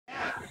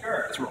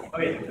Let's roll.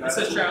 Okay, this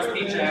is Charles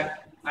Peachock.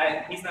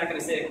 He's not going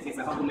to say it because he's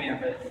a humble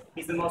man, but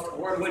he's the most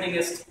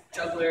award-winningest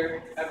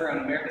juggler ever on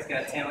America's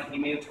Got Talent. He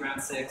made it to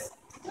round 6.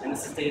 And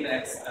this is Dave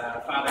Egts,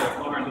 father of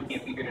Lauren, who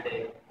can't be here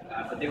today.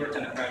 But they worked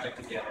on a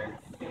project together.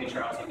 Maybe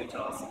Charles, you could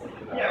tell us a little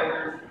bit about it. Yeah,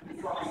 we're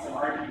installing some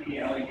RGB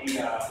LED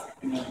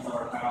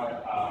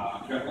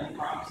 $2 juggling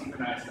props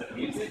synchronized to the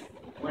music.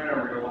 We're in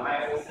a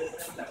reliable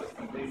system that was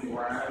completely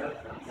wireless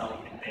and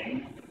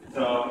self-contained.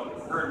 So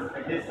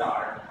his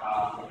daughter,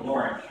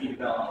 Lauren, she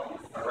developed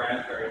a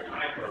Raspberry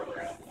Pi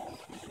program.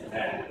 And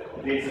then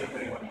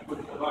basically when you push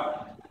the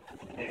button,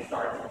 it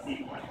starts a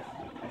sequence.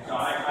 And so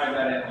I tied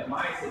that in with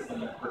my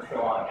system for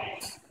show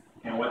automation.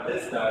 And what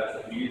this does,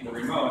 if you use the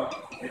remote,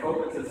 it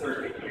opens the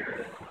circuit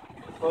here,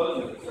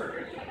 closes the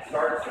circuit,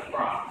 starts the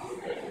prompts,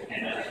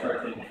 and then it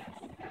starts in.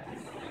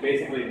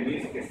 Basically, the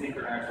music is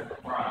synchronized with the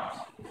prompts.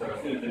 So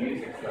as soon as the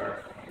music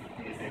starts,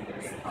 these things are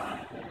going to time.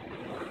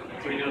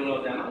 So we do a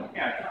little demo?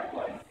 Yeah, try to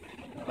play.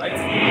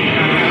 Lights?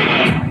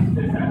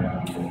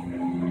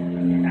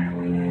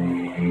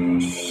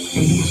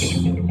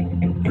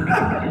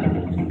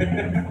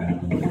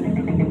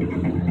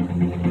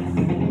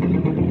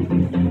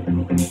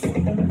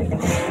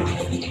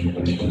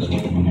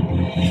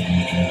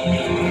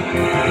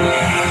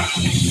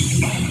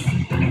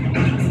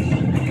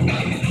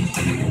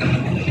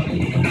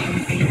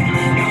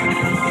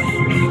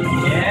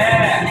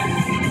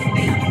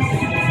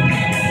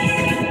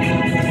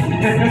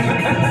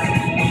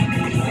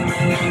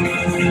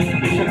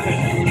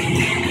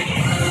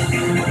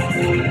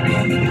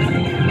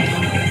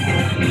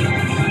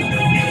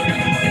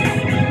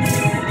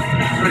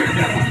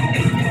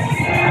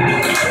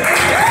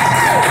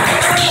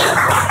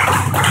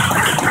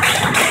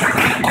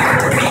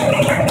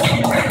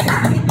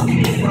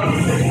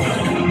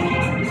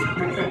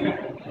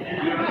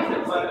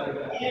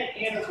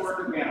 Ian has worked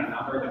with me on a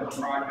number of different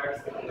projects.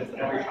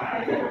 Every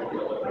time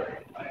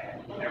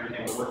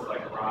everything works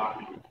like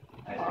rock.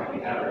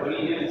 What are you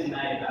doing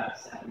tonight about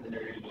 7:30?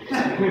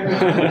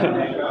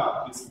 There you go.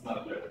 This is not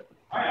good.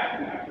 I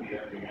actually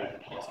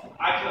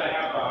Actually, I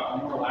have a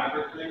more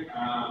elaborate thing.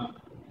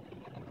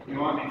 You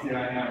want me to? I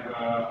have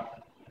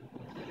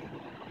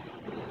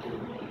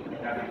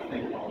this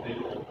thing called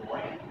visual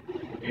point.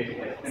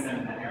 Basically, spin in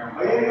the air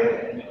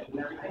and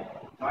everything.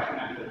 So I can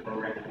actually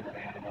program it in the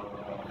band.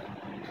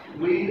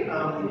 We have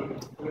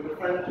a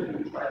friend who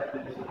tried to do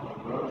this on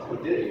the road, who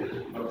did use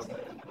most of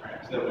it.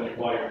 So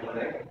while you're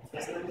playing,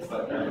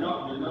 But there's no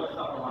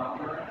stuff around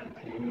her.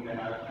 You need to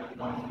have just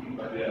one speed,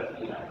 but yes.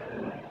 And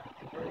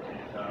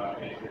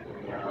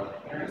basically,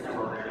 there's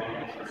programming.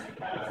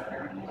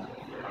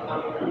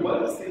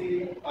 what is the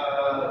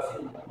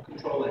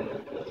control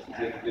engine for this?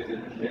 Is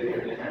it video?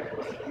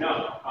 No,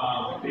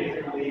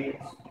 basically,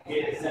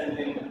 it is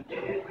sending.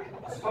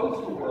 It's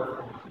supposed to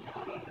work.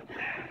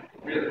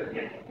 Really?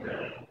 Yeah,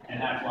 really. And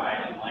that's why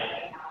I didn't like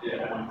it.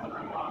 Yeah, I wanted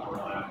something a lot more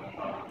loud.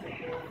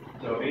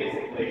 So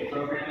basically,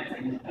 program it.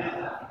 You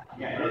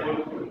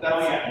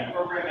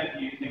program it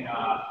using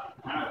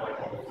kind of like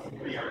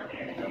pretty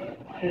archaic.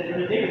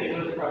 And the thing that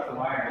goes across the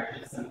wire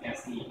is just some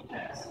SD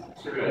text.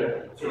 Sure.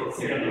 So It's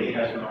you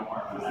guys know more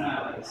about It's that.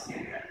 not like a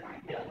standard.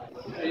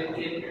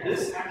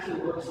 This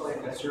actually looks like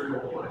a serial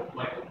port,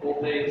 like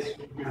old days,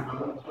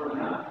 sort of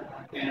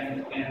that.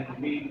 And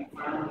we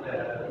found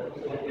that,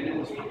 and it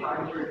was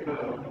proprietary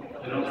code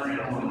that only ran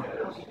on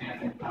Windows.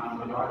 And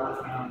the daughter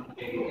found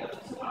a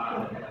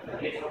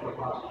GitHub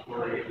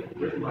repository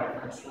written by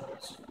French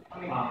students.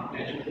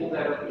 And she pulled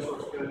that open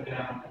source code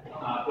down,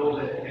 built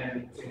it,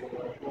 and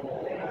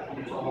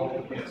it's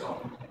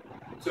all.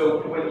 So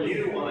when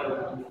you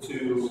want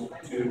to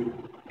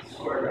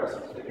square up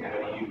something, how do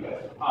you do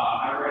it? I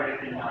write it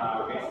in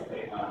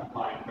basically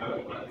line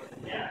code,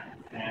 yeah.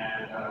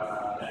 And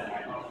then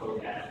I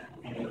upload that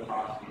into the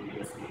proxy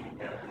USB,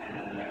 and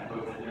then that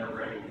goes in there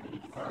ready to be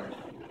started.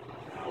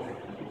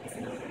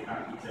 And this thing kind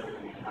of keeps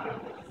everything kind of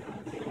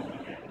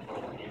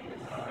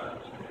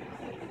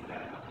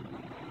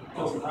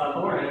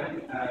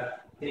Lauren,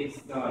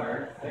 Dave's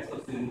daughter, high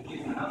school student,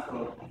 she's in the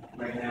hospital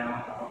right now.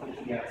 Hopefully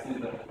she'll get out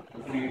soon, but I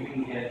was wondering if we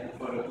can get a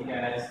photo of you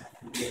guys,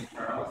 Dave and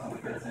Charles, and we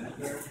could send it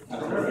to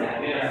her.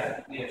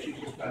 Yeah, she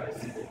just got it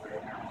sent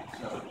right now.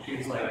 So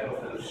she's like,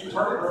 She's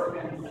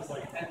heartbroken. It's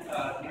like,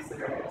 these the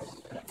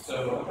girls.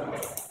 So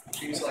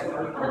she's like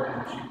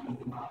heartbroken. She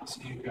did not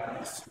see you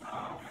guys.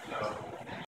 So